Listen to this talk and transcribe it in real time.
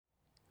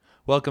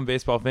Welcome,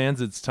 baseball fans.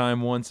 It's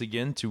time once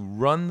again to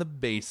run the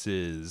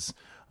bases.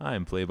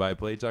 I'm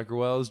play-by-play Tucker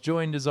Wells,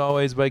 joined as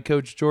always by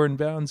Coach Jordan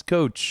Bounds.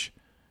 Coach,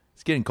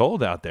 it's getting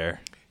cold out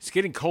there. It's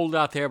getting cold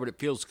out there, but it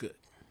feels good.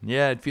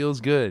 Yeah, it feels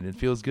good. It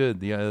feels good.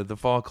 The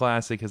Fall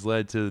Classic has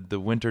led to the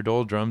winter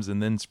doldrums,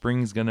 and then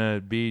spring's going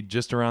to be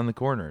just around the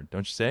corner,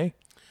 don't you say?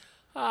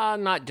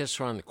 Not just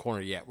around the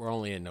corner yet. We're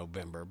only in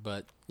November,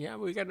 but yeah,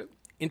 we got an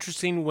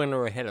interesting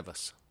winter ahead of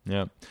us.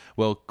 Yeah.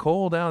 Well,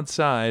 cold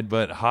outside,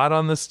 but hot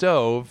on the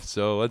stove.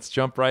 So let's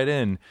jump right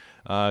in.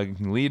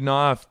 Leading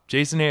off,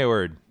 Jason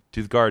Hayward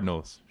to the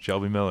Cardinals,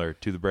 Shelby Miller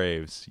to the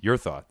Braves. Your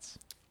thoughts?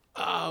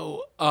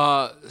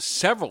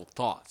 Several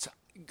thoughts.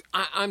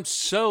 I'm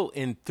so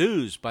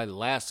enthused by the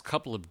last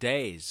couple of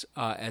days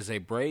as a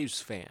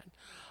Braves fan.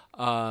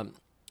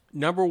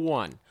 Number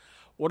one,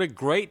 what a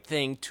great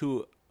thing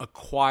to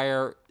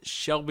acquire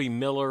Shelby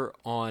Miller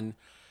on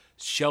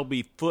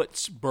Shelby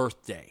Foote's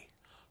birthday.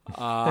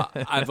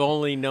 I've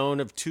only known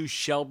of two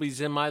Shelbys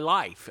in my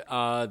life.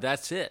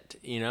 That's it,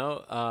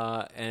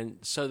 and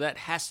so that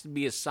has to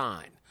be a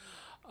sign.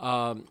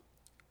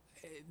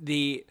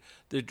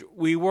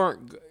 We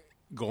weren't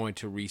going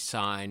to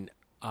re-sign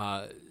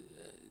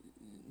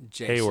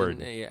Jason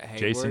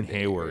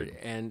Hayward,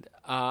 and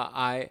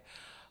I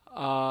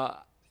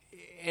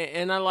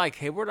like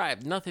Hayward. I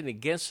have nothing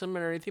against him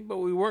or anything, but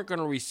we weren't going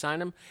to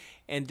re-sign him.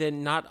 And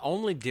then not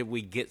only did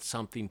we get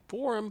something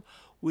for him,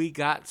 we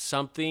got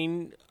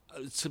something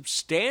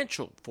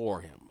substantial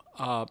for him.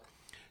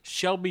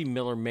 Shelby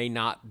Miller may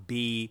not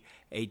be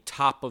a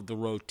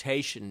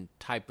top-of-the-rotation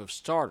type of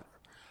starter.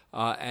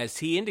 As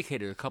he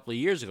indicated a couple of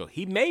years ago,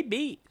 he may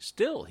be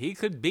still. He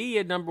could be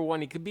a number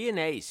one. He could be an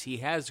ace. He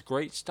has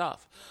great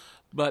stuff.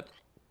 But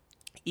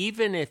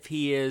even if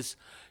he is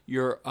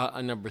your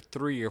a number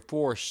 3 or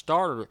 4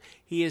 starter,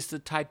 he is the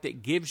type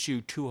that gives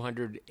you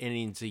 200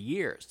 innings a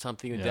year,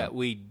 something that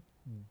we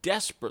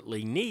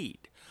desperately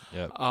need.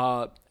 Yep.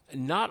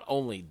 Not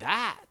only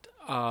that,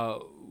 I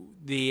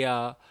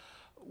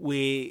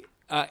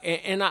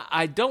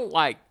don't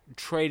like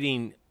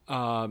trading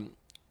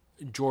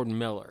Jordan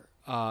Miller.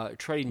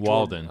 Trading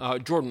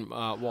Walden. Jordan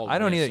Walden. I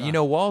don't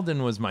either.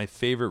 Walden was my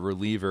favorite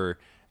reliever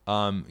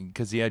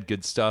because he had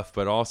good stuff,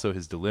 but also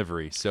his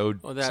delivery so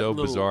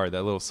bizarre.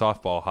 That little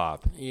softball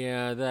hop.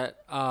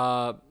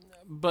 Yeah,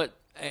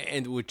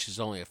 which is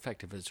only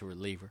effective as a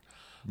reliever.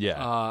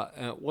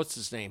 Yeah. What's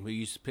his name? Who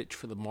used to pitch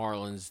for the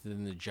Marlins?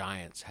 Then the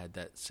Giants had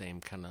that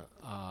same kind of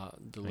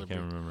delivery. I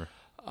can't remember.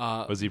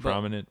 Was he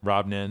prominent?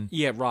 Rob Nen?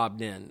 Yeah, Rob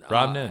Nen.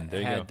 Rob Nen.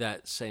 There you go. Had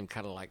that same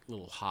kind of like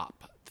little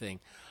hop thing.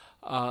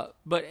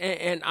 But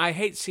I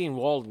hate seeing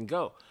Walden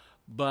go,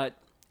 but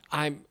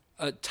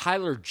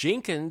Tyler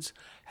Jenkins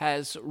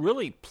has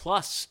really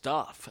plus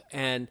stuff,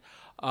 and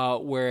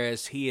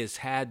whereas he has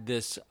had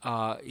this,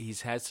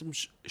 he's had some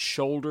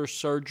shoulder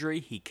surgery.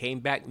 He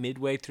came back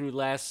midway through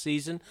last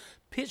season,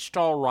 pitched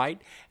all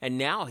right, and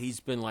now he's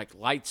been like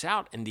lights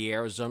out in the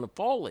Arizona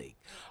Fall League.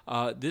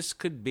 This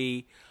could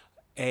be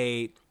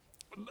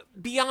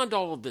beyond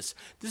all of this.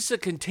 This is a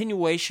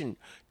continuation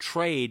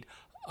trade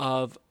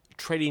of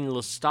trading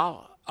La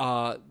Stella,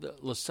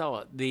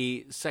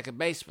 the second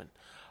baseman.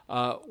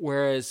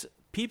 Whereas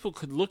people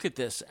could look at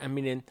this,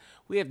 and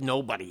we have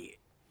nobody,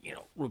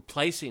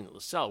 replacing La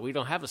Stella. We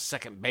don't have a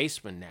second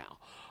baseman now.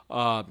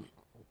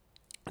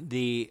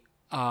 We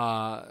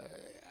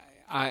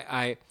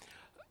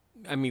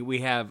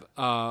have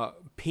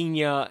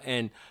Pena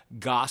and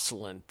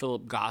Gosselin,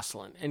 Philip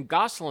Gosselin. And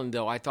Gosselin,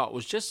 though, I thought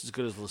was just as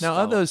good as La Stella.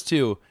 Now, of those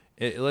two,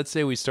 let's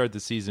say we start the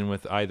season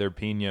with either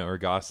Pena or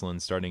Gosselin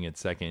starting at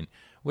second.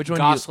 Which one?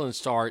 Gosselin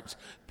starts.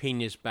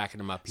 Pena's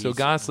backing him up. So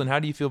Gosselin, how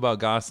do you feel about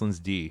Gosselin's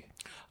D?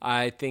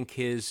 I think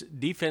his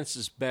defense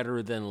is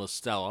better than La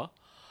Stella.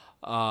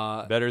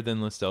 Better than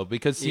La Stella.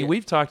 Because,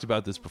 we've talked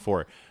about this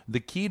before.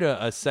 The key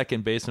to a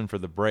second baseman for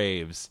the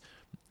Braves,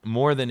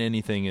 more than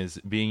anything,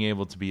 is being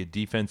able to be a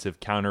defensive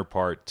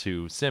counterpart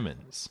to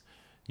Simmons.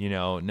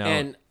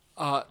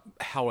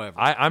 However,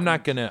 I'm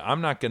not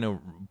gonna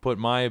put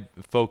my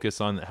focus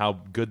on how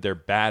good their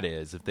bat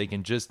is. If they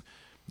can just,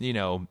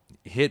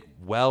 hit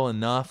well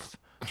enough,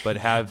 but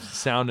have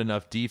sound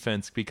enough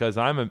defense, because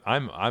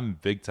I'm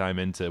big time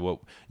into what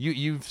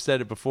you've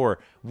said it before.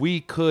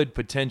 We could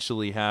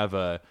potentially have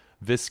a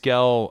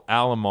Vizquel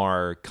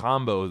Alomar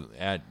combo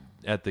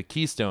at the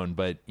Keystone,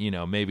 but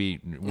maybe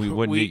we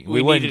wouldn't.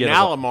 We wouldn't need an get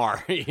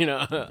Alomar. We need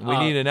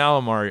an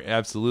Alomar.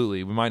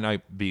 Absolutely, we might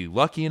not be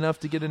lucky enough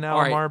to get an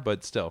Alomar, right.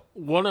 But still,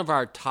 one of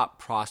our top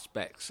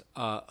prospects,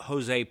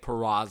 Jose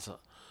Peraza,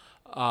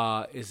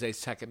 is a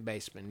second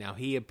baseman. Now,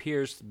 he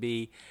appears to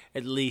be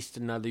at least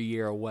another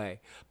year away.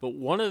 But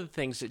one of the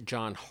things that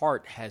John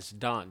Hart has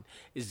done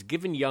is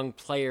given young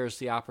players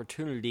the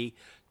opportunity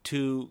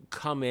to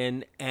come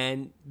in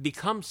and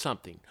become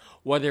something,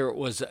 whether it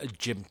was a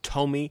Jim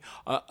Thome,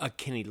 a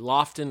Kenny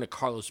Lofton, a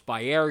Carlos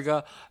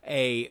Baerga,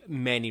 a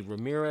Manny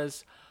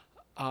Ramirez.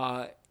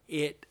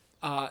 This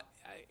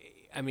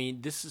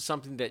is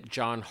something that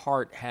John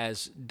Hart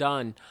has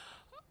done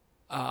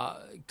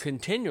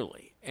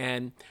continually.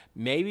 And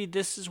maybe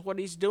this is what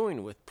he's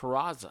doing with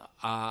Peraza.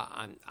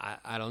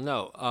 I don't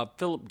know.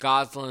 Philip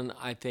Gosselin,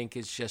 I think,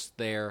 is just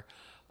there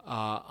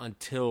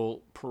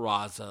until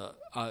Peraza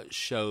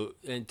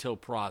until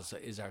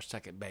Peraza is our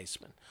second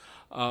baseman.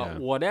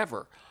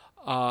 Whatever.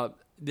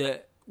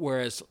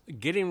 Whereas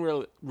getting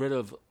rid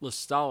of La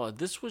Stalla,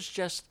 this was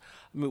just.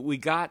 I mean, we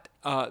got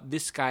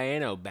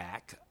Vizcaino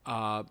back,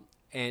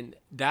 and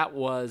that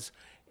was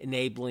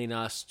enabling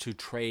us to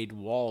trade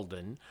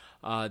Walden.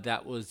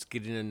 That was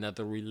getting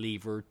another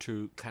reliever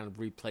to kind of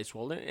replace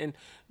Walden. And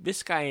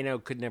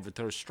Vizcaino could never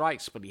throw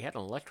strikes, but he had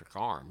an electric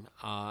arm.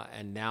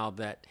 And now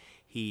that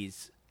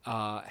he's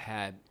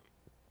had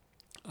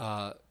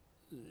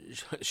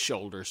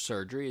shoulder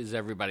surgery, as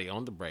everybody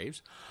on the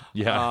Braves,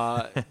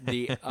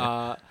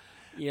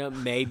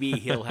 maybe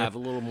he'll have a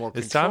little more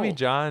control. Is Tommy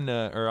John,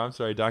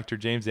 Dr.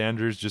 James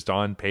Andrews just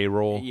on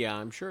payroll? Yeah,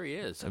 I'm sure he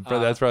is.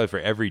 That's probably for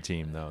every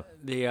team, though.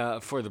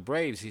 For the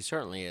Braves, he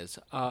certainly is.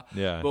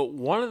 Yeah. But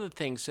one of the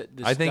things that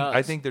this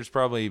I think there's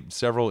probably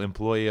several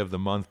Employee of the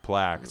Month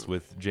plaques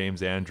with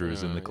James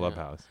Andrews in the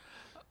clubhouse.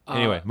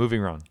 Anyway,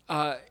 moving on.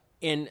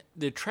 In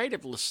the trade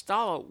of La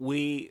Stalla,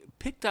 we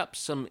picked up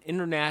some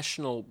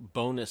international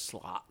bonus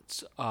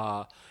slots,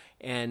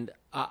 and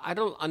I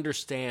don't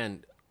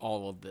understand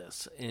all of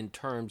this in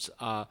terms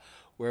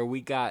where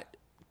we got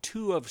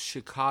two of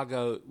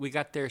Chicago. We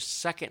got their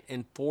second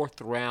and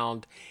fourth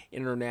round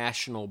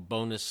international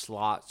bonus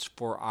slots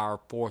for our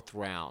fourth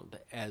round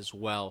as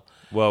well.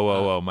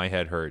 Whoa. My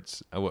head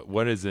hurts.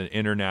 What is an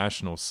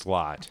international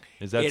slot?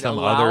 Is that some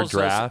other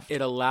draft? It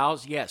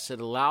allows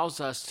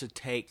us to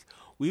take,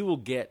 we will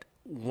get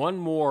one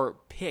more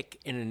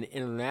pick in an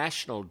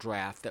international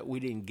draft that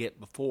we didn't get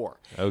before.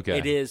 Okay.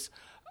 It is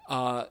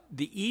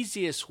the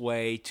easiest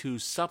way to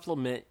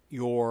supplement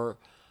your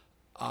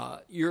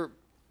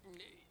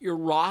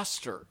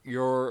roster,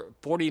 your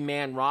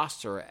 40-man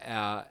roster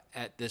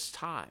at this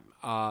time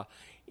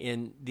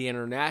in the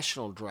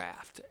international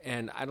draft.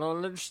 And I don't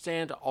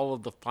understand all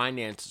of the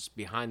finances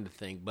behind the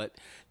thing, but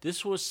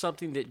this was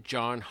something that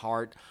John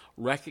Hart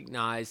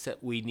recognized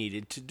that we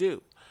needed to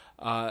do.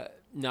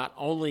 Not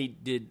only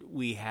did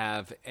we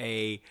have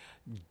a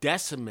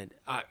decimate,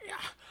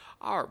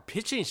 our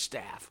pitching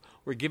staff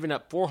were giving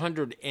up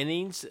 400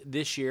 innings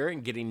this year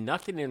and getting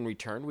nothing in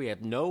return. We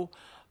have no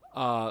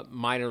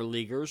minor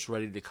leaguers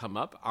ready to come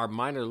up. Our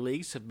minor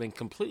leagues have been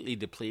completely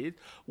depleted,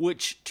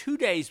 which 2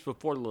 days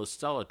before the La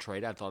Stalla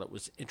trade, I thought it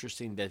was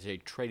interesting that they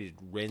traded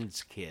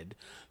Ren's kid,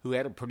 who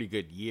had a pretty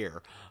good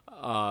year.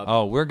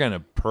 We're going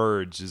to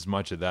purge as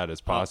much of that as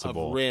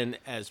possible. Of Ren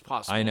as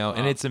possible. I know,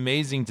 and it's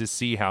amazing to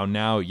see how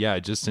now,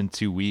 just in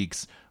 2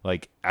 weeks,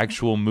 like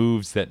actual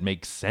moves that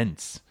make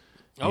sense.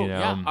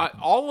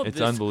 All of it's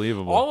this,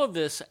 unbelievable. All of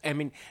this, I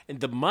mean, and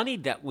the money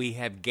that we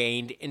have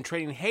gained in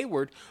trading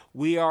Heyward,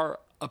 we are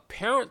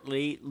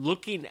apparently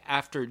looking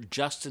after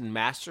Justin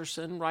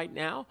Masterson right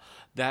now.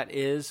 That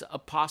is a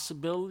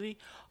possibility.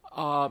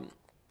 And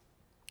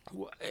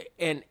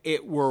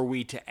were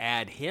we to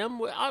add him,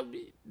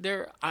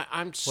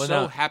 I'm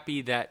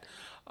happy that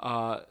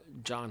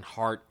John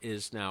Hart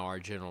is now our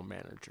general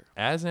manager.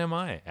 As am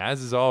I.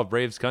 As is all of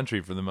Braves country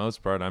for the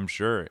most part, I'm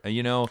sure.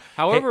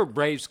 However,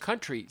 Braves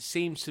country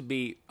seems to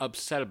be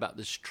upset about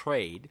this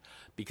trade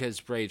because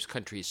Braves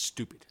country is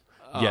stupid.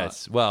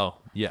 Yes. Well,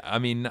 yeah. I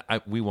mean,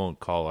 we won't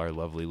call our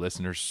lovely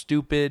listeners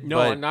stupid. No,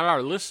 but not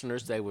our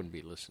listeners. They wouldn't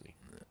be listeing.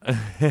 Well,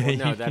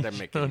 no, that doesn't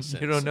make any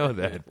sense. You don't know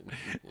that.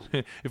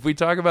 If we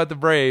talk about the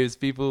Braves,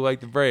 people who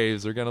like the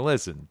Braves are going to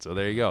listen. So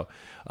there you go.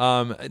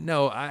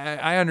 No,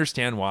 I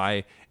understand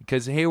why.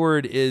 Because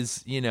Heyward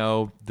is,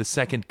 the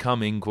second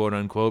coming, quote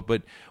unquote.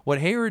 But what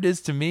Heyward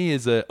is to me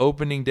is an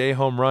opening day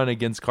home run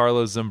against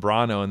Carlos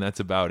Zambrano, and that's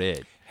about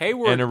it.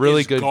 Heyward and a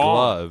really is good gone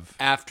glove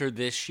after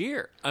this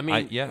year. I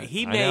mean,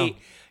 he may.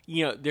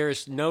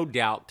 There's no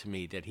doubt to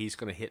me that he's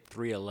going to hit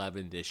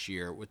 311 this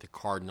year with the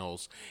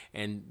Cardinals,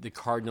 and the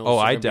Cardinals. Oh,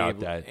 I doubt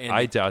that.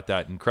 I doubt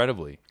that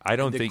incredibly. I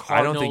don't think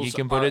he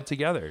can put it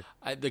together.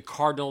 The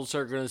Cardinals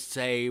are going to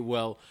say,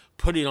 "Well,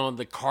 putting on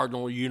the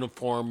Cardinal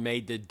uniform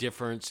made the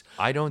difference."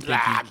 I don't think.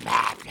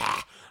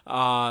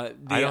 I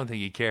don't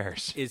think he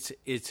cares. It's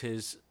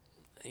his.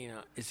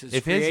 It's his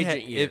free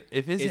agent year.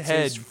 If his it's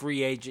head, his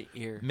free agent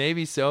year.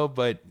 Maybe so,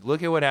 but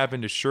look at what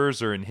happened to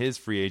Scherzer in his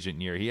free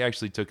agent year. He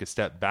actually took a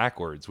step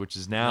backwards, which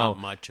is now not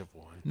much of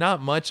one.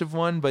 Not much of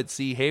one, but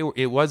see, Heyward,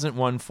 it wasn't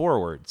one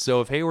forward. So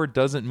if Heyward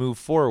doesn't move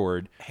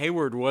forward,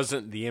 Heyward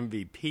wasn't the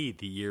MVP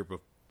the year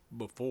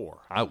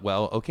before.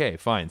 Well, okay,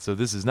 fine. So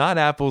this is not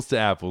apples to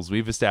apples.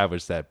 We've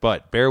established that.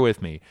 But bear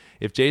with me.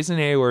 If Jason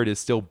Heyward is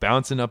still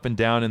bouncing up and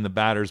down in the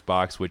batter's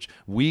box, which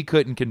we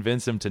couldn't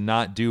convince him to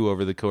not do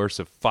over the course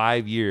of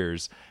 5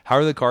 years, how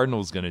are the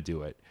Cardinals going to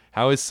do it?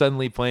 How is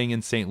suddenly playing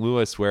in St.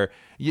 Louis where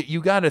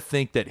you got to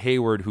think that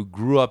Heyward, who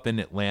grew up in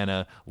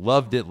Atlanta,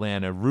 loved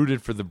Atlanta,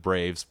 rooted for the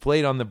Braves,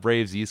 played on the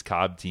Braves East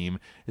Cobb team,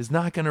 is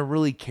not going to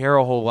really care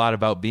a whole lot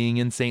about being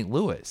in St.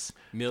 Louis.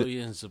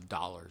 Millions of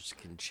dollars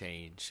can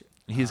change.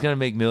 He's going to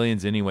make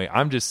millions anyway.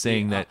 I'm just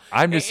saying that.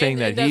 I'm just saying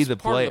that he, the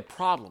player. Part of the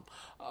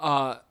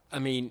problem. I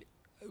mean,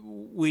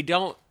 we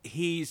don't.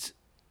 He's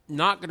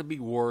not going to be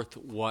worth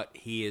what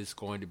he is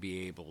going to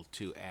be able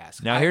to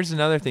ask. Now, here's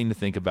another thing to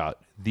think about.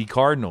 The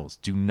Cardinals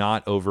do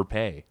not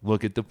overpay.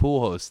 Look at the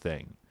Pujols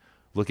thing.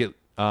 Look at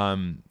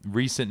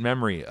recent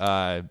memory.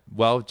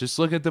 Just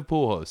look at the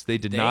Pujols. They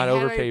did not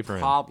overpay for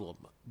him. Problem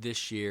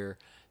this year.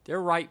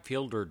 Their right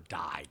fielder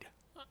died.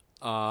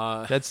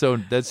 That's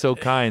so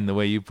kind the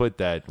way you put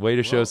that. Way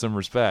to show some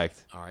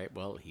respect. All right.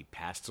 Well, he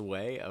passed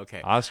away.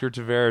 Okay. Oscar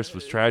Taveras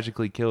was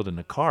tragically killed in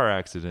a car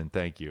accident.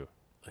 Thank you.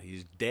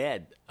 He's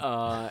dead.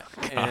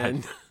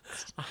 And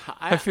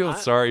I feel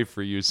sorry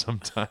for you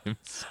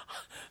sometimes.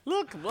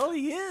 Look, well,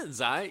 he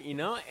is.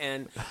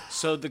 And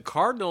so the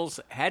Cardinals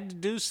had to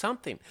do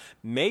something.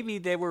 Maybe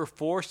they were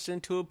forced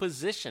into a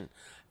position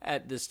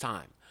at this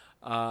time.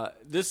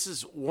 This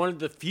is one of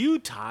the few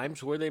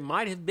times where they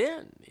might have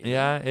been.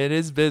 Yeah, it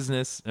is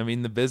business. I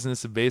mean, the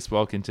business of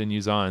baseball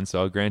continues on,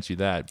 so I'll grant you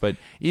that. But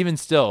even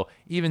still,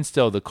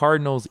 the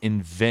Cardinals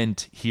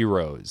invent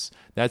heroes.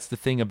 That's the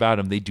thing about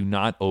them. They do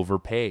not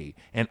overpay.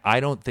 And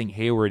I don't think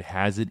Hayward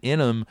has it in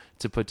him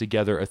to put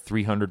together a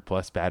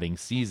 300-plus batting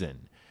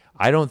season.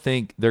 I don't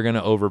think they're going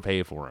to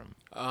overpay for him.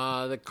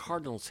 The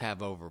Cardinals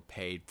have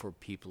overpaid for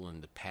people in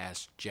the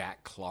past.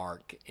 Jack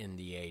Clark in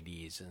the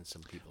 80s and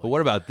some people. But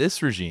what about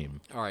this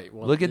regime? All right,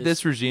 well, look at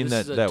this regime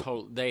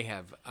they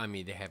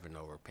haven't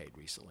overpaid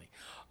recently.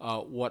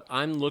 What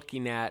I'm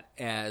looking at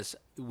as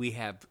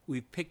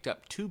we've picked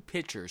up two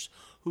pitchers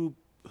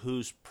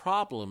whose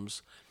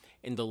problems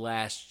in the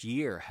last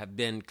year have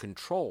been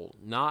control,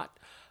 not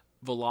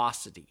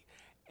velocity,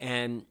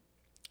 and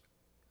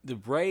the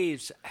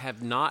Braves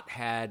have not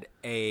had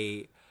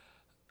a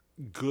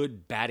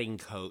good batting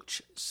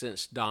coach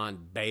since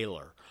Don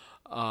Baylor,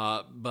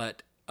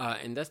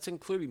 and that's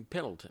including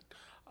Pendleton.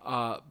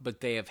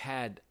 But they have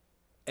had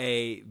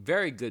a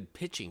very good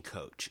pitching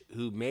coach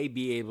who may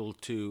be able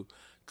to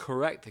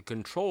correct the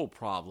control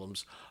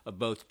problems of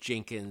both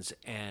Jenkins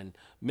and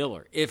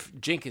Miller, if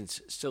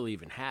Jenkins still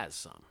even has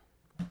some.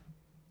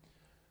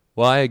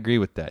 Well, I agree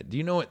with that. Do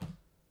you know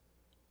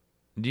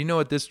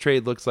what this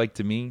trade looks like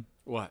to me?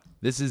 What?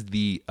 This is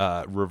the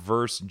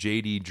reverse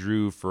J.D.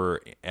 Drew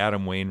for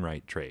Adam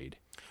Wainwright trade.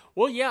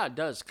 Well, yeah, it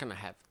does kind of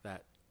have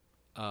that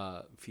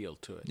feel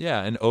to it.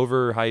 Yeah, an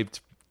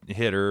overhyped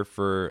hitter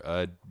for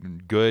a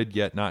good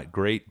yet not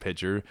great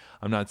pitcher.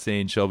 I'm not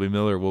saying Shelby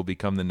Miller will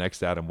become the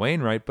next Adam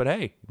Wainwright, but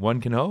hey,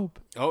 one can hope.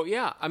 Oh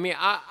yeah, I mean,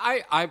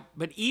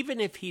 but even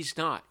if he's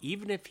not,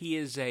 even if he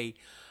is a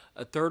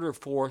third or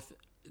fourth,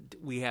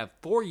 we have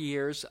 4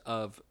 years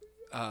of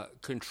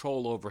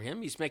control over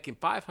him. He's making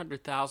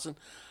 $500,000.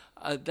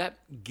 That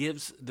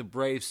gives the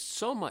Braves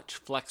so much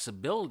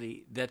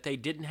flexibility that they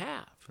didn't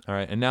have. All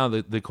right, and now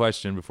the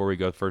question before we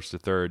go first to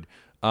third.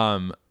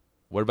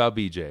 What about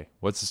BJ?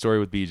 What's the story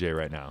with BJ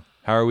right now?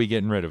 How are we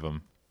getting rid of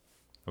him?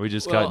 Are we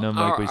just cutting him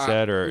like we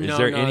said, or is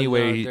there any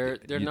way?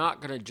 They're not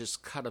going to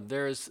just cut him.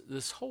 There's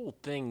this whole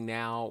thing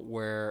now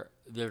where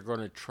they're going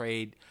to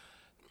trade.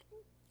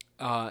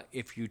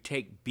 If you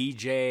take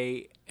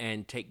BJ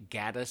and take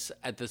Gaddis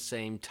at the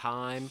same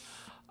time,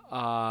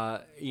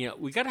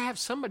 we got to have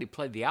somebody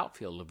play the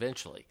outfield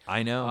eventually.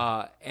 I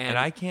know, and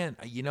I can't.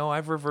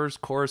 I've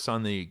reversed course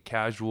on the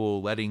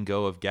casual letting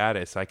go of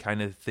Gaddis. I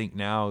kind of think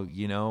now,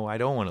 I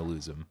don't want to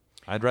lose him.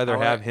 I'd rather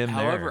have him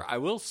there. However, I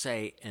will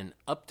say an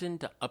Upton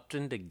to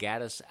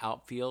Gaddis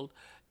outfield,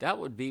 that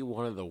would be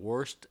one of the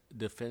worst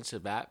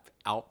defensive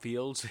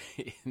outfields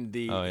in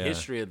the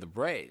history of the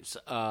Braves.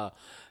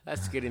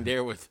 That's getting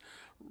there with,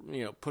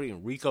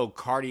 putting Rico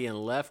Carty in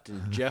left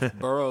and Jeff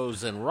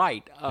Burrows in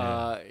right.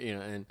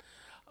 Oso.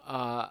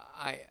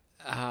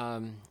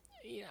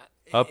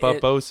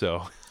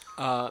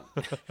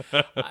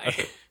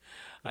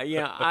 I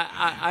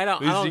don't.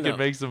 At least you know. can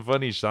make some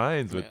funny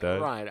shines with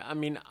that, right? I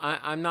mean,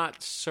 I'm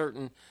not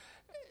certain.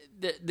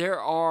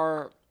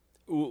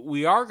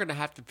 We are going to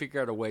have to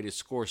figure out a way to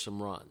score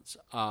some runs.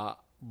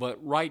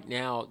 But right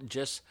now,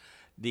 just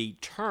the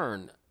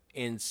turn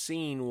in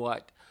seeing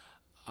what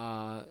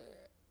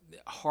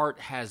Hart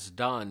has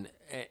done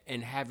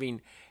and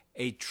having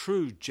a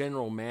true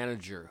general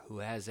manager who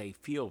has a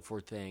feel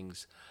for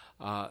things,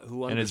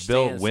 who and has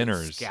built understands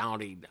winners.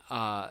 Scouting.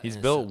 He's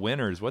built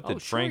winners. What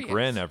did Frank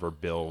Wren ever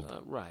build?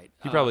 Right.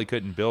 He probably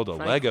couldn't build a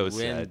Lego set.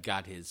 Frank Wren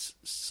got his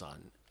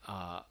son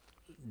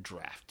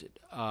drafted.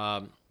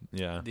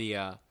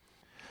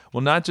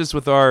 Well, not just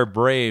with our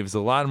Braves, a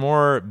lot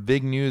more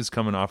big news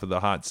coming off of the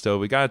hot stove.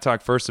 We got to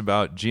talk first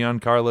about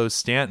Giancarlo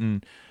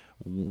Stanton.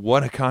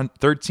 What a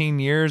 13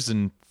 years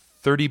and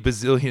 $30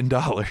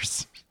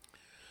 bazillion.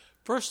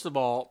 First of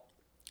all,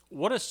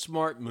 what a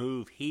smart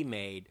move he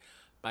made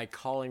by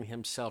calling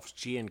himself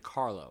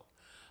Giancarlo.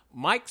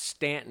 Mike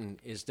Stanton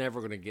is never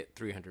going to get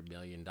 $300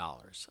 million.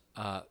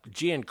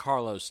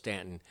 Giancarlo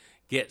Stanton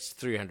gets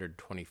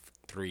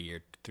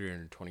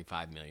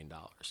 $325 million.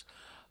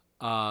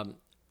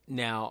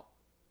 Now,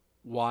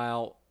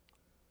 while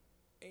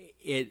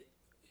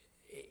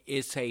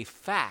it's a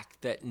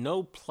fact that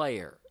no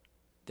player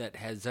that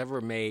has ever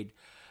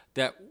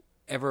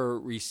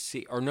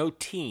received, or no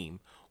team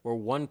where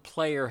one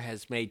player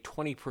has made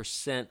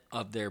 20%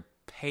 of their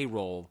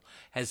payroll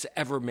has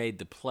ever made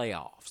the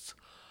playoffs.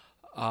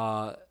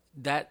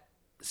 That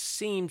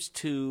seems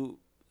to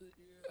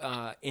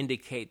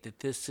indicate that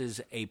this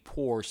is a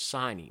poor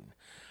signing,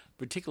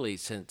 particularly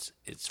since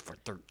it's for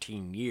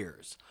 13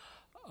 years.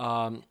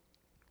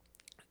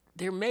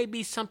 There may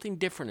be something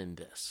different in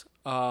this.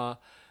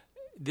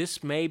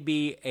 This may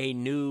be a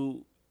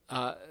new.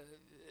 I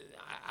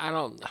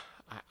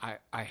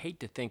hate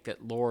to think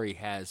that Laurie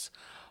has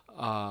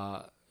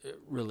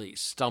really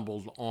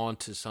stumbled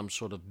onto some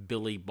sort of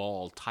Billy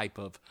Ball type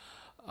of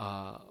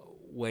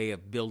way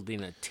of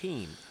building a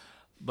team,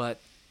 but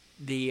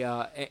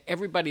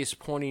everybody is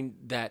pointing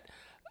that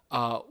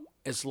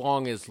as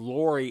long as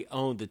Laurie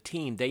owned the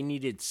team, they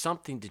needed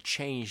something to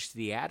change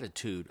the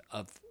attitude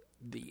of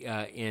the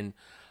in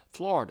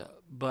Florida.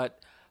 But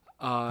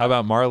how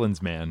about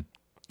Marlins man?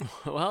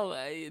 Well,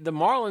 the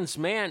Marlins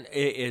man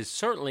is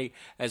certainly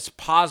as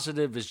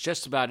positive as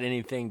just about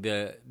anything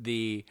the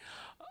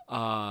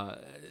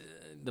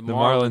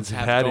Marlins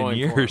have had in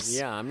years.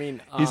 Yeah, I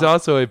mean, he's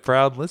also a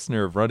proud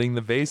listener of Running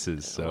the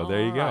Bases. So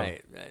there you go.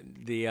 Right.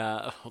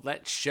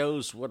 That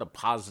shows what a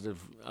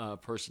positive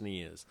person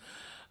he is.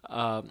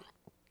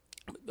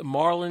 The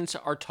Marlins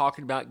are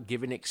talking about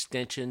giving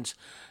extensions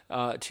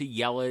to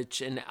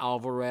Yelich and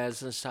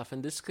Alvarez and stuff,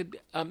 and this could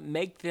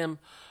make them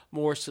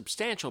more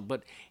substantial.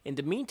 But in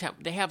the meantime,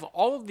 they have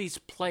all of these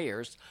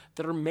players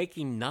that are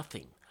making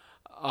nothing.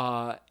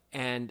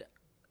 And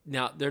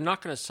now they're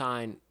not going to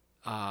sign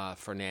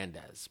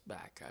Fernandez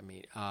back. I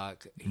mean,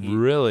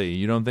 really?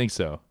 You don't think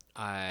so?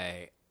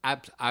 I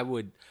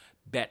would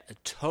bet a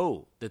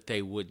toe that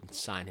they wouldn't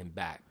sign him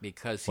back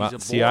because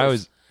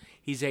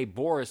he's a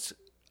Boris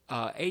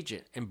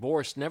agent, and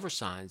Boris never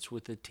signs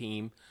with a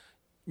team.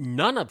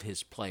 None of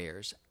his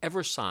players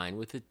ever sign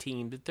with the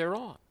team that they're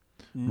on.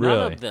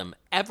 None of them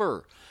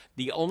ever.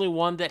 The only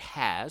one that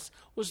has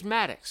was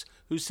Maddox,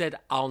 who said,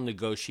 "I'll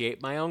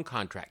negotiate my own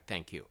contract,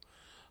 thank you."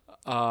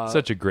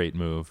 Such a great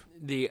move.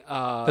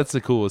 That's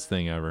the coolest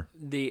thing ever.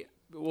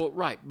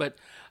 But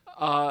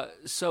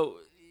so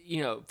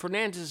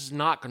Fernandez is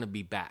not going to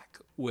be back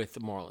with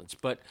the Marlins,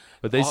 but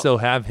they still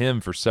have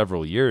him for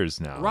several years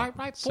now.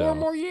 Right, 4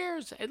 more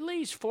years, at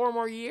least 4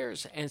 more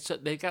years, and so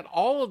they got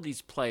all of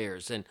these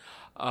players and.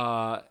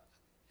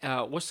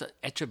 What's the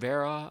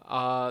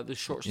Echeverria, the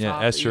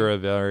shortstop? Yeah,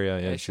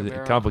 Echeverria. Yeah, it's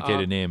a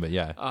complicated name, but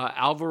yeah.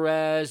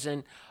 Alvarez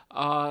and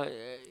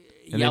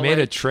they made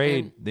a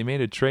trade. They made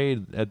a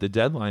trade at the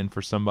deadline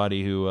for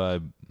somebody who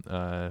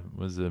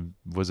was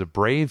a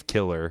Brave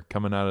killer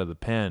coming out of the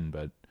pen.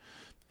 But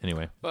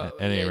anyway, at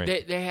any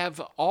rate, they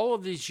have all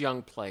of these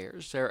young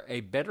players. They're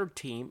a better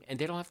team, and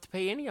they don't have to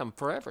pay any of them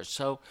forever.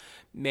 So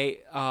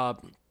this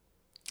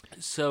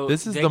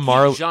is the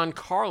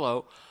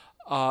Giancarlo.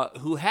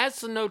 Who has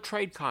the no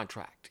trade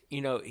contract?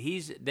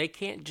 They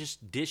can't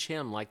just dish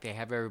him like they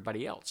have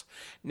everybody else.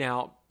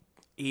 Now,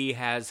 he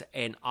has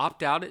an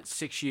opt out at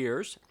 6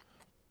 years,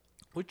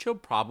 which he'll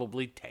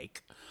probably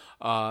take.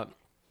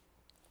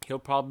 He'll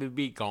probably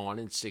be gone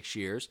in 6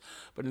 years.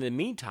 But in the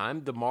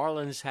meantime, the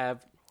Marlins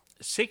have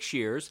 6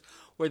 years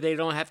where they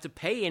don't have to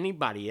pay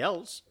anybody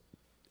else,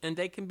 and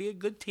they can be a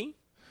good team.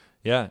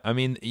 Yeah, I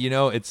mean,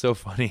 it's so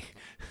funny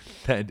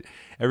that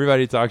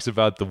everybody talks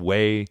about the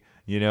way.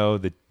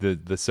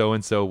 The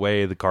so-and-so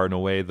way, the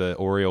Cardinal way, the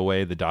Oriole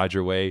way, the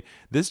Dodger way.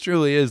 This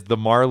truly is the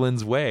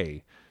Marlins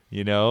way.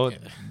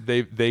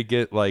 They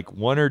get like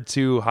 1 or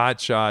 2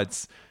 hot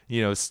shots,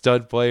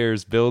 stud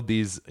players, build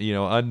these,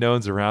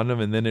 unknowns around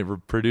them, and then it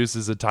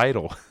produces a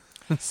title.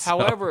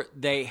 However,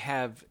 they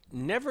have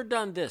never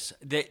done this.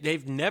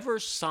 They've never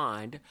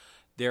signed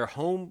their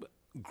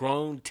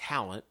homegrown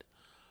talent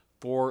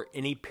for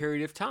any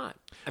period of time.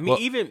 I mean,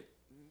 even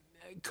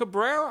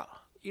Cabrera.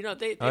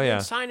 They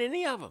didn't sign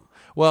any of them.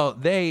 Well,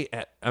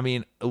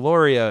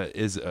 Loria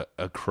is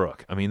a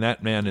crook. I mean,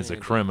 that man is a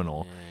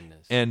criminal.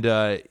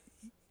 And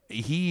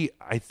he,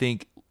 I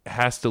think,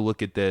 has to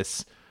look at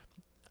this.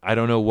 I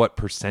don't know what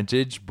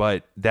percentage,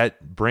 but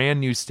that brand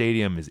new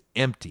stadium is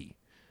empty.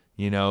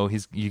 You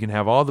can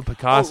have all the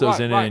Picassos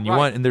in it,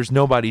 and there's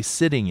nobody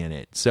sitting in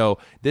it. So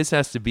this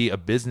has to be a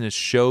business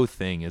show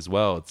thing as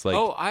well. It's like,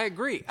 I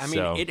agree. I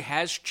mean, it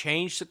has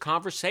changed the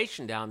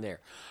conversation down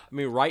there. I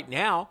mean, right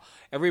now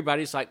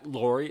everybody's like,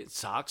 Laurie, it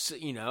sucks. The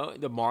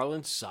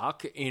Marlins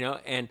suck.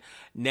 And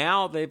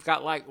now they've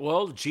got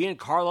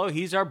Giancarlo,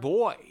 he's our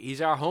boy. He's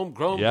our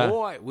homegrown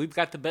boy. We've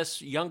got the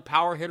best young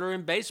power hitter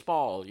in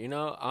baseball.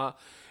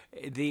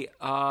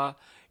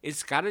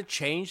 It's got to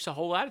change the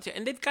whole attitude.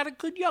 And they've got a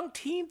good young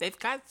team. They've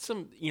got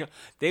some,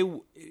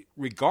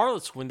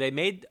 regardless,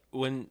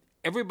 when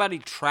everybody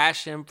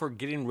trashed them for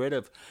getting rid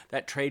of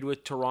that trade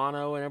with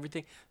Toronto and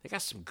everything, they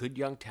got some good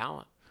young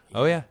talent.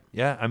 Oh, yeah.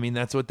 Yeah. I mean,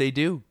 that's what they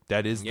do.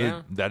 That is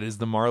the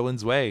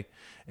Marlins way.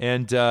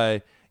 And,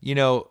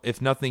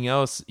 if nothing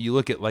else, you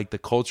look at like the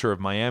culture of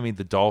Miami,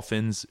 the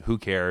Dolphins, who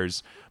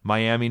cares?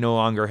 Miami no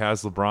longer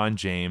has LeBron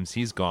James.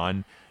 He's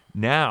gone.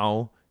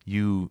 Now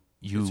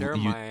is there a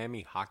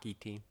Miami hockey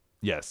team?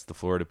 Yes, the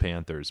Florida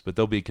Panthers, but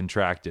they'll be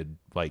contracted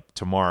like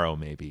tomorrow,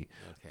 maybe.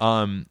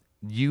 Okay.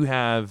 You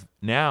have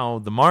now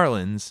the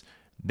Marlins.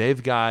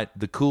 They've got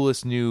the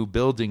coolest new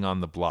building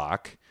on the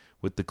block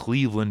with the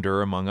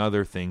Clevelander, among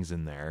other things,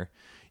 in there.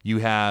 You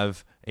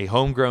have a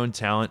homegrown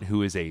talent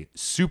who is a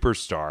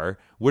superstar.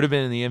 Would have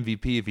been in the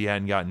MVP if he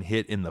hadn't gotten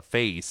hit in the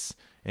face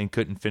and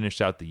couldn't finish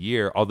out the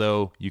year.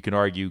 Although you can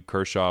argue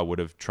Kershaw would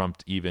have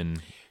trumped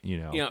even,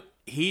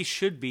 He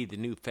should be the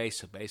new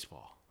face of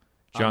baseball.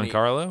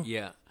 Giancarlo?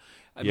 Yeah.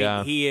 I Yeah.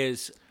 mean, he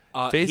is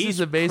Faces he's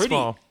of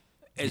baseball.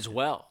 pretty as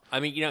well. I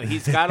mean,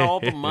 he's got all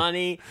the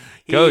money.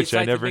 He's Coach, I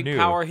like never a big knew.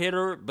 power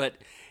hitter, but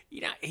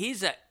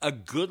he's a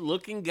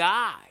good-looking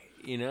guy,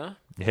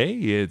 Hey,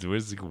 it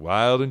was a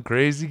wild and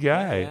crazy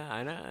guy. Yeah,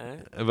 I know.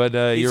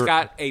 But He's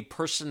got a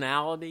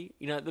personality,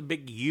 the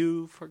big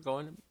U for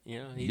going,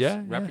 he's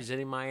Yeah.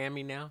 representing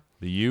Miami now.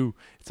 The U.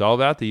 It's all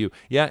about the U.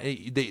 Yeah,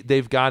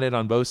 they've got it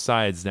on both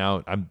sides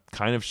now. I'm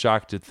kind of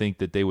shocked to think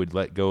that they would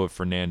let go of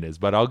Fernandez,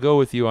 but I'll go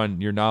with you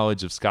on your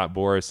knowledge of Scott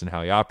Boras and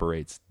how he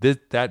operates.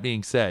 That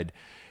being said,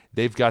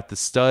 they've got the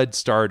stud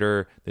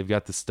starter. They've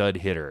got the stud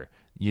hitter.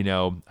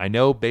 I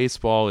know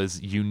baseball is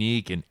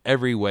unique in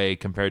every way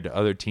compared to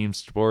other team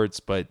sports,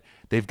 but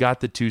they've got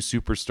the two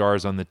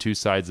superstars on the two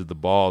sides of the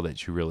ball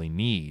that you really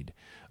need.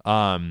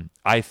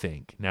 I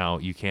think. Now,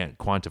 you can't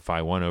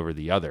quantify one over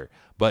the other,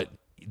 but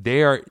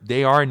they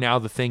are now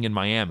the thing in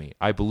Miami.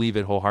 I believe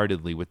it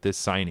wholeheartedly with this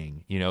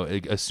signing.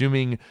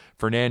 Assuming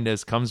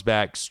Fernandez comes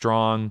back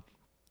strong,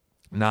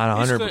 not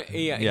 100.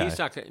 He's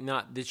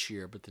not this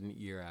year, but the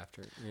year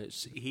after.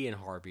 He and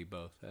Harvey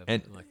both have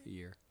the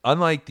year.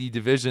 Unlike the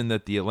division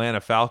that the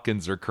Atlanta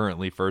Falcons are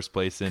currently first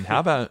place in, how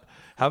about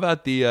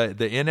the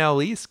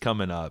NL East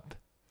coming up?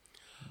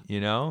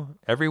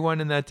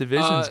 Everyone in that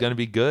division is going to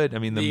be good. I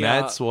mean, the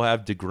Mets will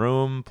have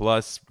DeGrom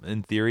plus,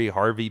 in theory,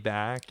 Harvey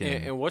back.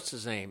 And what's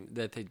his name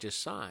that they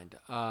just signed?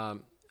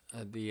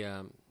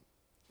 The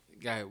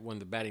guy who won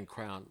the batting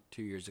crown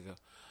 2 years ago,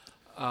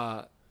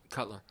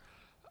 Cutler.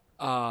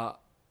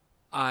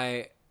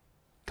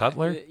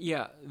 Cutler?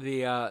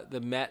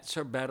 The Mets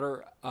are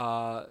better.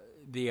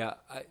 The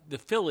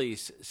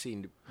Phillies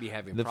seem to be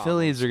having the problems.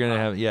 Phillies are going to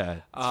have,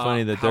 it's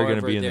funny that they're going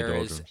to be in the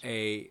doldrums. There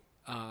is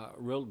a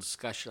real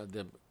discussion of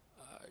them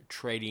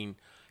trading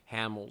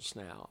Hamels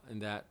now,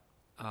 and that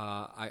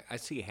I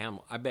see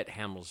Hamels. I bet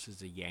Hamels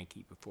is a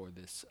Yankee before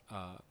this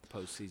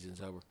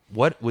postseason's over.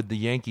 What would the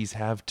Yankees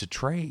have to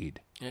trade?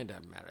 It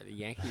doesn't matter. The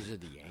Yankees are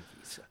the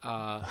Yankees.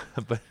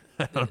 But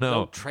I don't know.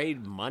 They'll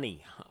trade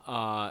money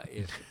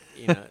if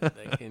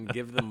they can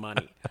give them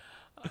money.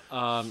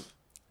 But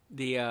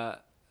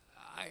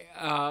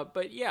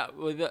yeah,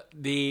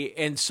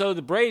 and so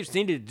the Braves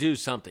needed to do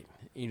something,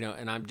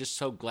 and I'm just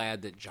so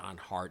glad that John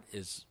Hart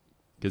is,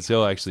 because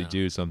he'll actually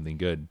do something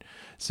good.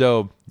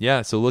 So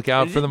look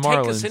out for the Marlins. It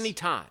didn't take us any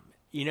time,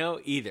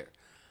 either.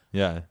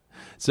 Yeah.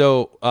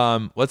 So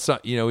let's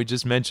not, we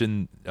just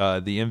mentioned the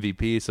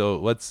MVP. So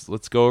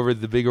let's go over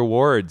the big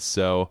awards.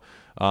 So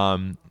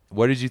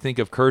what did you think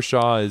of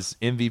Kershaw as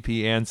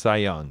MVP and Cy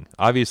Young?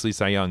 Obviously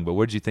Cy Young, but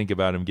what did you think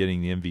about him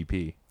getting the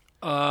MVP?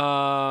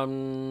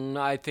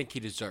 I think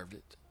he deserved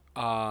it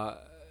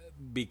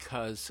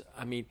because,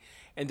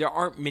 and there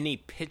aren't many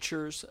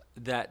pitchers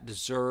that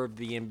deserve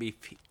the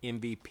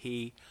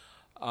MVP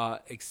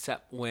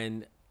except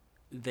when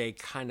they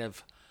kind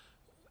of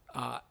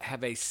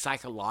have a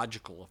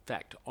psychological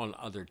effect on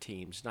other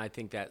teams, and I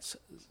think that's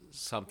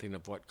something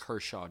of what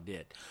Kershaw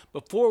did.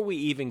 Before we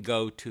even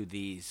go to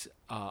these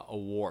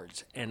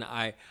awards, and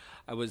I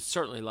would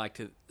certainly like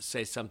to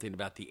say something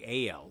about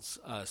the AL's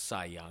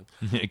Cy Young,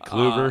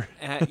 Kluber,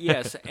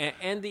 yes,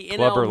 and the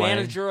Clubber NL Lang.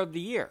 Manager of the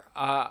Year.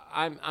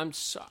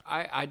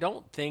 I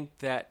don't think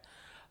that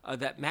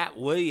Matt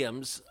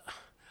Williams.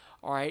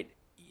 All right,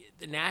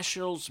 the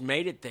Nationals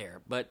made it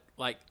there, but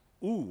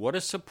ooh, what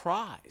a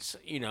surprise.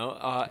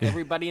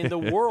 Everybody in the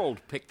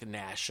world picked the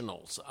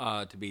Nationals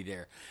to be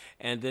there.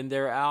 And then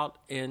they're out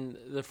in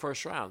the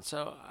first round.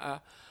 So,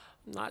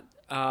 not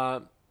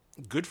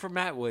good for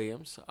Matt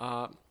Williams.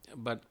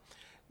 But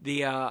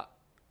the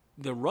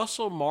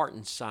Russell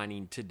Martin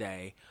signing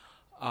today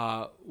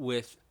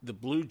with the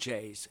Blue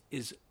Jays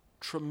is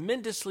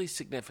tremendously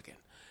significant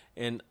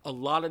in a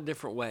lot of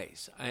different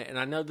ways. And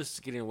I know this is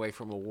getting away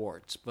from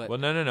awards, but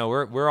no.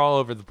 We're all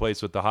over the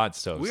place with the hot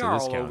stove. we so are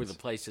this all counts. over the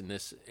place in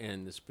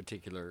this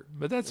particular.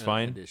 But that's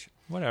fine. Edition.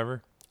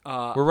 Whatever.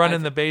 We're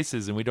running the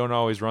bases, and we don't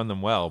always run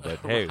them well. But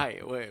hey,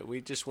 Right. We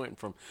just went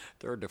from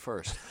third to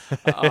first.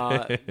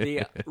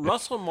 The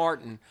Russell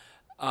Martin,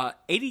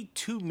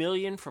 $82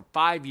 million for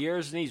 5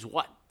 years, and he's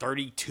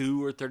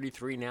 32 or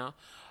 33 now.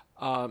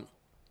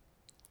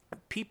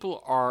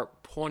 People are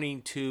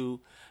pointing to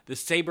the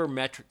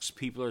sabermetrics.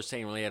 People are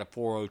saying he had a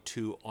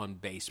 402 on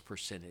base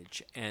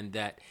percentage, and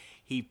that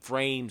he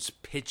frames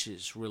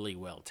pitches really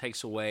well,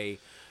 takes away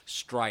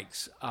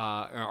strikes,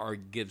 or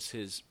gives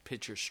his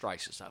pitcher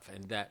strikes and stuff,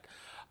 and that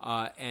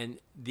and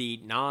the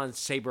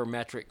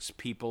non-sabermetrics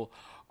people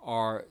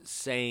are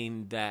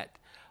saying that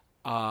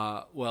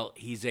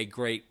he's a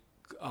great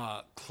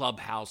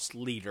clubhouse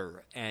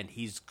leader, and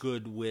he's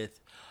good with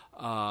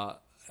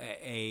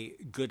a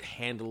good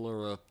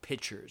handler of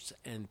pitchers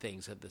and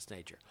things of this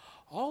nature.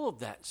 All of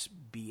that's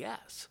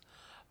BS.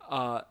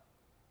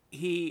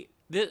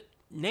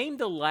 Name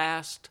the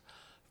last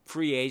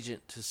free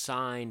agent to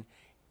sign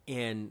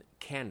in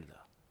Canada.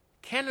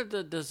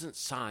 Canada doesn't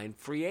sign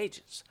free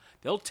agents.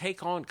 They'll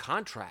take on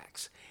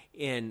contracts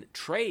in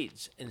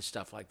trades and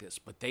stuff like this,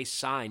 but they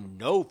sign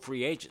no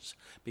free agents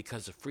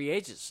because the free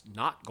agent's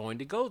not going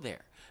to go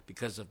there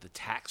because of the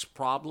tax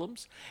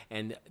problems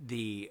and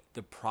the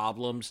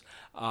problems,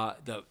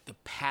 the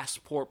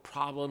passport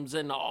problems,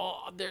 and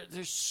all.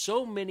 There's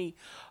so many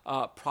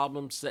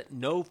problems that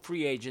no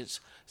free agents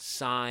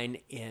sign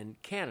in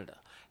Canada.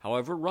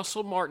 However,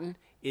 Russell Martin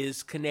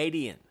is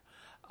Canadian.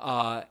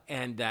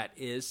 And that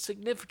is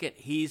significant.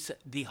 He's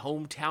the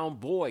hometown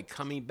boy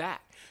coming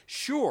back.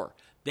 Sure,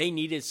 they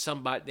needed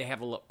somebody. They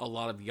have a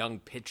lot of young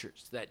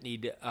pitchers that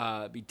need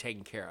to be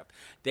taken care of.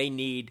 They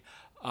need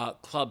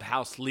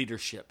clubhouse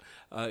leadership.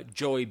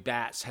 Joey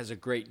Bats has a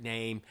great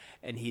name,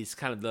 and he's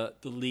kind of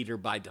the leader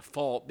by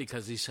default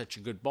because he's such a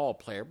good ball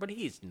player, but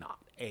he's not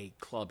a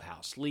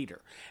clubhouse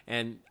leader.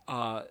 And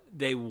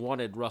they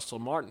wanted Russell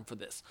Martin for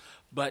this.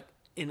 But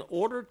in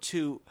order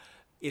to,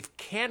 if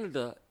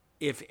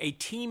a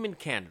team in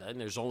Canada,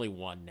 and there's only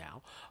one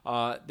now,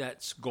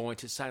 that's going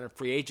to sign a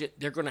free agent,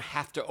 they're going to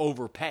have to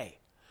overpay,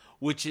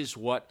 which is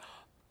what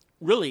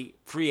really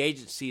free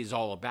agency is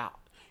all about.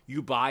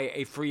 You buy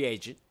a free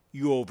agent,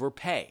 you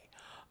overpay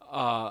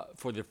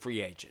for the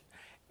free agent,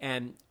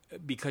 and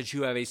because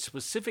you have a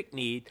specific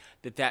need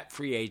that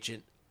free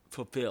agent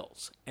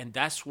fulfills, and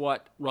that's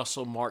what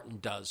Russell Martin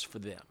does for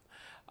them.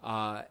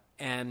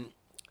 And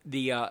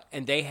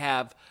they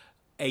have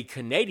a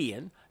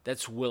Canadian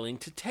that's willing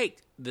to take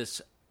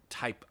this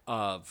type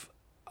of.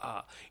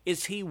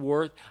 Is he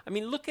worth? I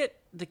mean, look at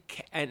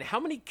and how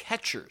many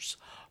catchers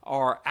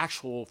are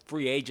actual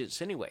free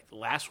agents anyway. The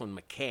last one,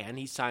 McCann,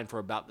 he signed for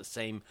about the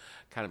same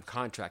kind of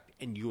contract,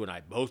 and you and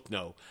I both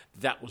know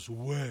that was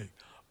way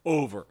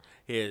over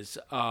his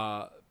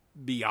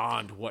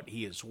beyond what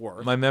he is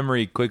worth. My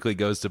memory quickly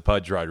goes to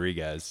Pudge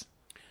Rodriguez.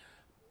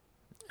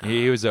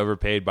 He was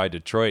overpaid by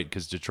Detroit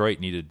because Detroit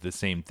needed the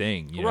same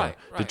thing. You know? Right.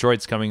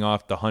 Detroit's coming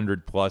off the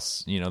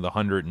 100+, the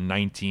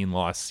 119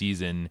 loss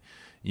season,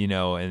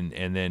 and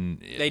then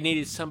they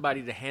needed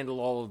somebody to handle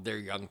all of their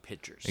young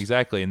pitchers.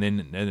 Exactly,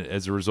 and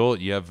as a result,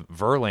 you have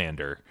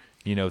Verlander,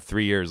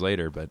 3 years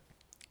later. But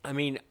I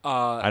mean,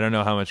 I don't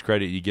know how much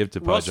credit you give to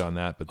Pudge on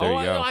that, but there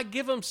you go. I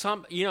give him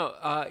some. He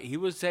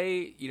was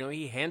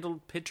he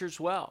handled pitchers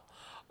well.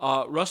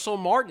 Russell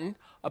Martin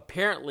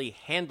apparently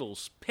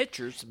handles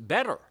pitchers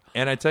better.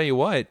 And I tell you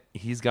what,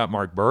 he's got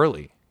Mark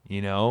Burley.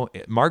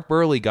 Mark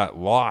Burley got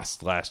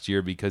lost last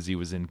year because he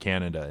was in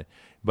Canada,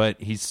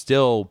 but he's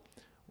still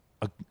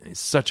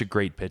such a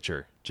great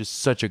pitcher, just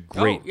such a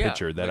great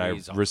pitcher that I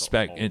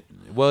respect.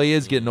 He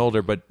is getting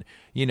older, but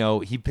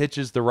he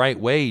pitches the right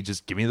way.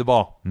 Just give me the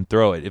ball and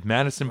throw it. If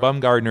Madison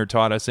Bumgarner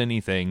taught us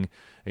anything,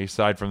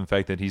 aside from the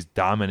fact that he's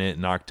dominant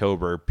in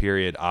October,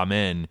 period,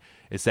 amen,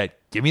 it's that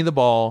give me the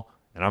ball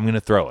and I'm going to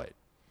throw it.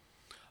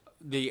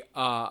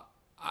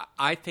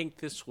 I think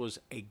this was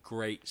a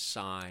great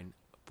sign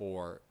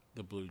for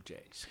the Blue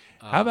Jays.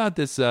 How about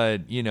this,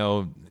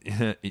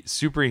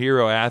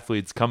 superhero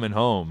athletes coming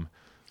home,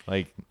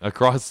 like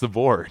across the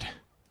board?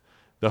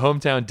 The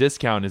hometown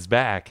discount is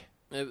back.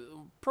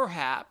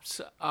 Perhaps.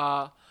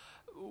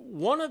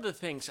 One of the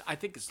things I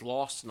think is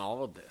lost in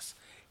all of this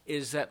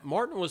is that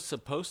Martin was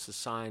supposed to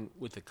sign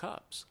with the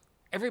Cubs.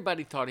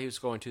 Everybody thought he was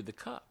going to the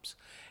Cubs.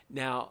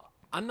 Now,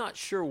 I'm not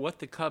sure what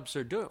the Cubs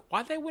are doing.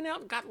 Why they went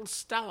out and got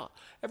Stella?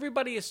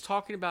 Everybody is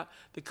talking about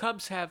the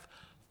Cubs have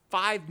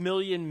 5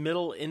 million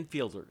middle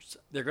infielders.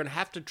 They're going to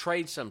have to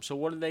trade some. So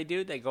what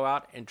do? They go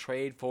out and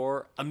trade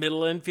for a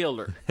middle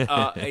infielder,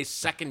 a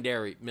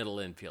secondary middle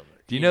infielder.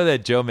 Do you know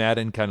that Joe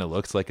Madden kind of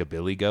looks like a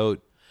billy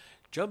goat?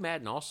 Joe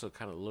Madden also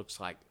kind of looks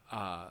like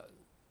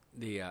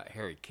the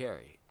Harry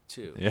Carey,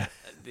 too. Yeah.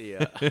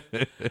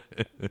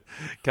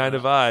 Kind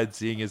of odd,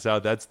 seeing as how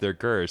that's their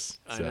curse.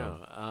 So. I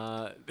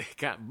know. They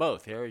got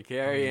both, Harry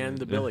Carey and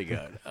the Billy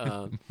Goat.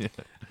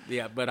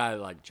 But I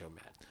like Joe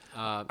Madden.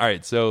 All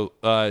right, so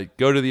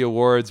go to the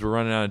awards. We're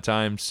running out of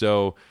time.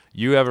 So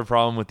you have a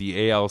problem with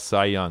the AL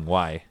Cy Young.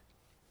 Why?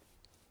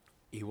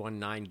 He won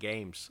 9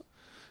 games.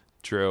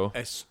 True.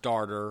 A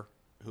starter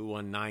who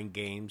won 9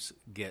 games.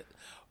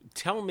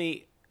 Tell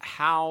me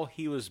how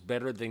he was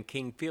better than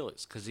King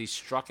Felix, because he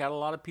struck out a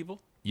lot of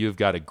people? You've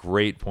got a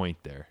great point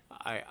there.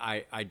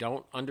 I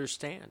don't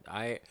understand.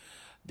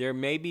 There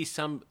may be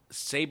some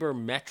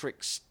sabermetric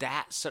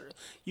stats.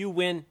 You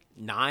win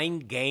 9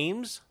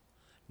 games?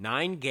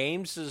 9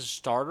 games as a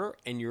starter,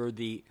 and you're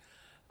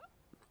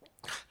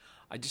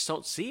I just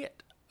don't see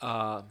it.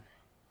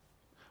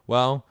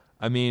 Well,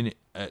 I mean,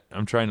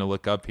 I'm trying to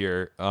look up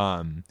here.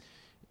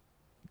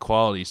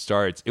 Quality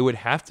starts. It would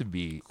have to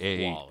be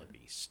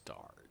quality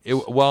starts.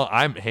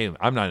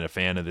 I'm not a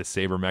fan of the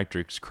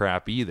sabermetrics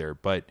crap either,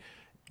 but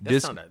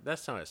that's not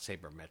a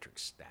sabermetric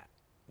stat.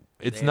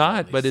 It's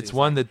not, but it's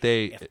one that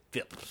they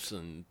FIPs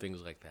and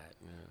things like that.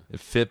 Yeah.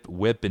 FIP,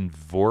 WHIP, and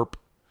VORP.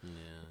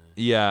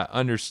 Yeah,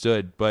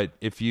 understood. But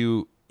if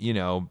you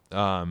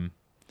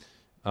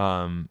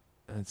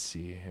let's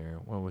see here.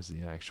 What was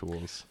the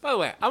actuals? By the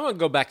way, I'm going to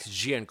go back to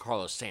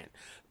Giancarlo Stanton.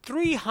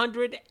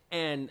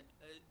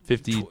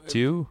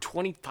 52?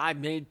 25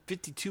 million,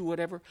 52,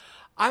 whatever.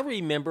 I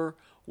remember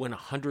when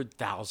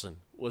 100,000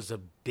 was a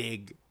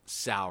big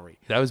salary.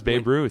 That was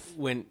Babe Ruth.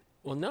 No.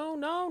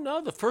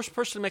 The first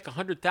person to make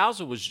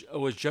 100,000 was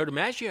Joe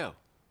DiMaggio.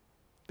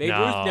 Babe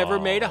Ruth never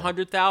made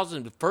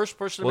 100,000. The first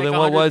person to make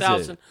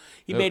 100,000,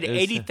 he made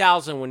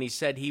 80,000 when he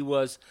said he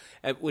was.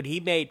 When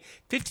he made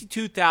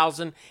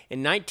 52,000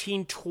 in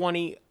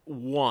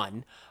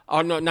 1921.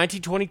 Oh no,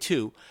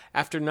 1922.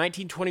 After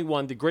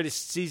 1921, the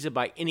greatest season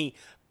by any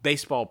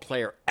baseball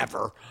player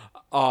ever,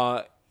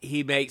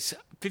 he makes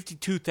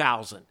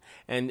 52,000.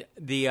 And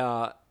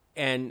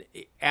and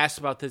asked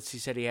about this, he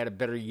said he had a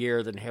better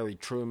year than Harry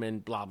Truman.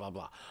 Blah blah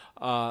blah.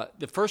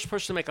 The first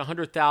person to make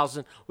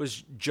 100,000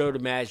 was Joe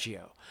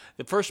DiMaggio.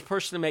 The first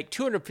person to make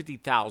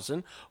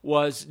 250,000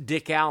 was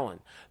Dick Allen.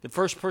 The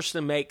first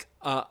person to make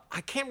I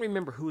can't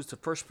remember who was the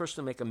first person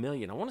to make $1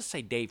 million. I want to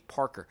say Dave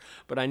Parker,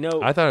 but I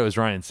know I thought it was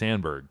Ryan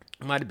Sandberg.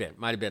 Might have been.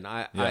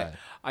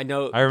 I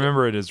know. I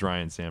remember it as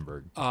Ryan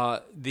Sandberg.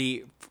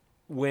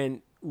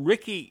 When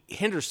Ricky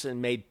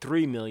Henderson made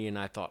 $3 million,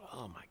 I thought,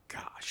 oh my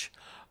gosh,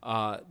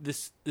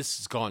 this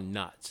has gone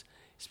nuts.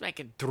 He's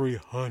making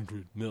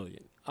 $300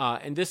 million.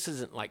 And this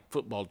isn't like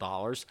football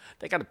dollars.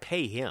 They got to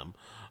pay him.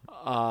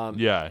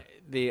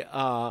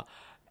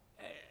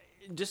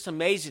 Just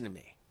amazing to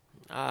me.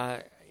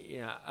 But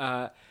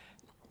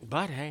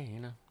hey,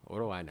 what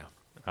do I know?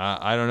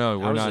 I don't know.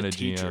 We're not a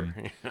teacher.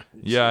 GM.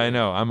 Yeah, I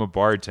know. I'm a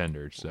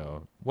bartender.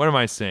 So what am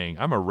I saying?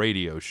 I'm a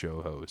radio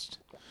show host.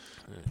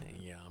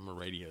 Yeah, I'm a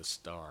radio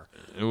star.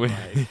 You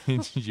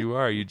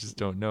are. You just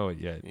don't know it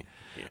yet.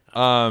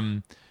 Yeah.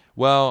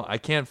 Well, I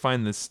can't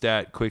find the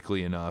stat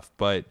quickly enough,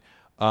 but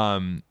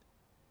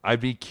I'd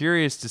be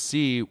curious to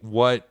see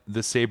what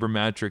the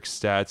Sabermetrics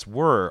stats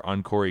were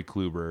on Corey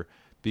Kluber,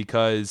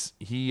 because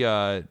he,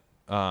 Coach,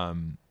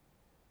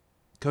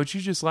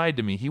 you just lied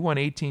to me. He won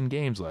 18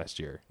 games last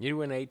year. You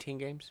won 18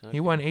 games? Okay. He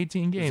won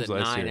 18 games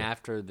last year. 9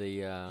 after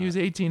the... He was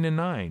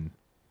 18-9.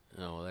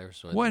 Oh,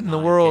 there's what in the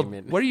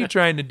world? What are you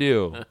trying to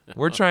do?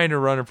 We're trying to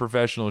run a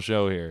professional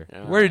show here.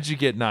 Where did you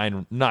get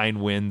nine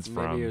wins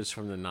from? Maybe it was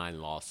from the 9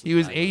 losses. He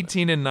was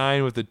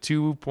 18-9 with a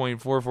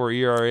 2.44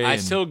 ERA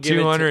and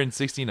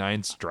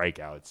 269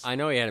 strikeouts. I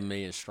know he had 1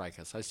 million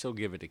strikeouts. I still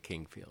give it to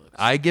King Felix.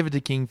 I give it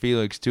to King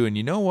Felix too. And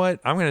you know what?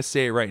 I'm going to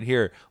say it right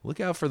here. Look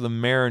out for the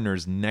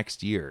Mariners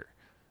next year.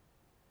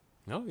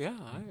 Oh yeah,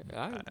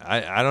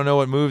 I don't know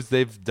what moves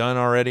they've done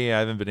already. I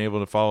haven't been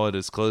able to follow it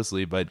as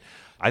closely, but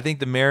I think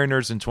the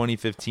Mariners in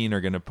 2015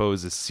 are going to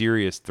pose a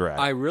serious threat.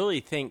 I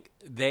really think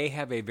they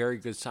have a very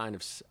good sign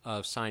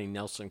of signing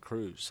Nelson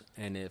Cruz,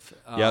 and if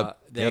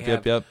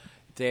they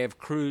have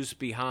Cruz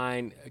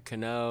behind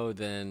Cano,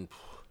 then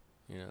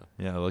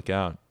yeah, look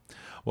out.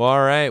 Well,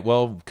 all right.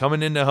 Well,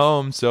 coming into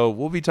home, so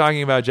we'll be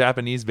talking about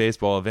Japanese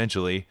baseball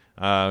eventually.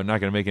 Not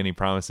going to make any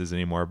promises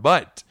anymore,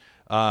 but.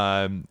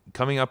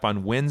 Coming up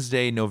on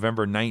Wednesday,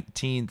 November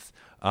 19th,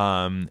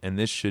 and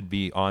this should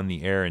be on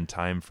the air in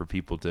time for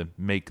people to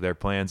make their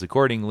plans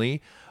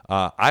accordingly.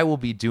 I will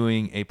be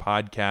doing a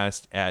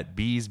podcast at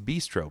Bee's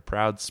Bistro,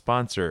 proud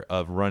sponsor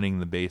of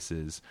Running the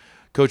Bases.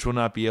 Coach will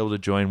not be able to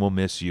join. We'll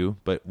miss you,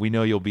 but we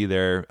know you'll be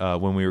there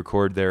when we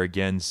record there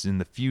again in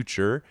the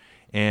future.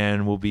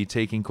 And we'll be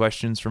taking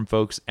questions from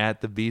folks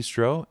at the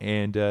bistro,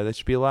 and that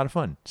should be a lot of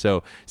fun.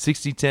 So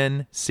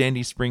 6010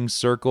 Sandy Springs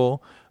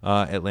Circle,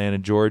 Atlanta,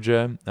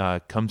 Georgia.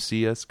 Come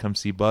see us. Come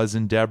see Buzz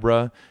and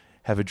Deborah.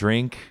 Have a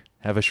drink.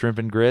 Have a shrimp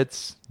and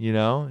grits.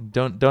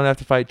 Don't have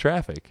to fight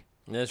traffic.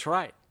 That's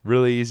right.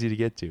 Really easy to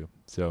get to.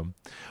 So,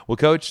 well,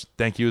 Coach,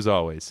 thank you as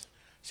always.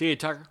 See you,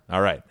 Tucker.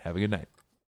 All right. Have a good night.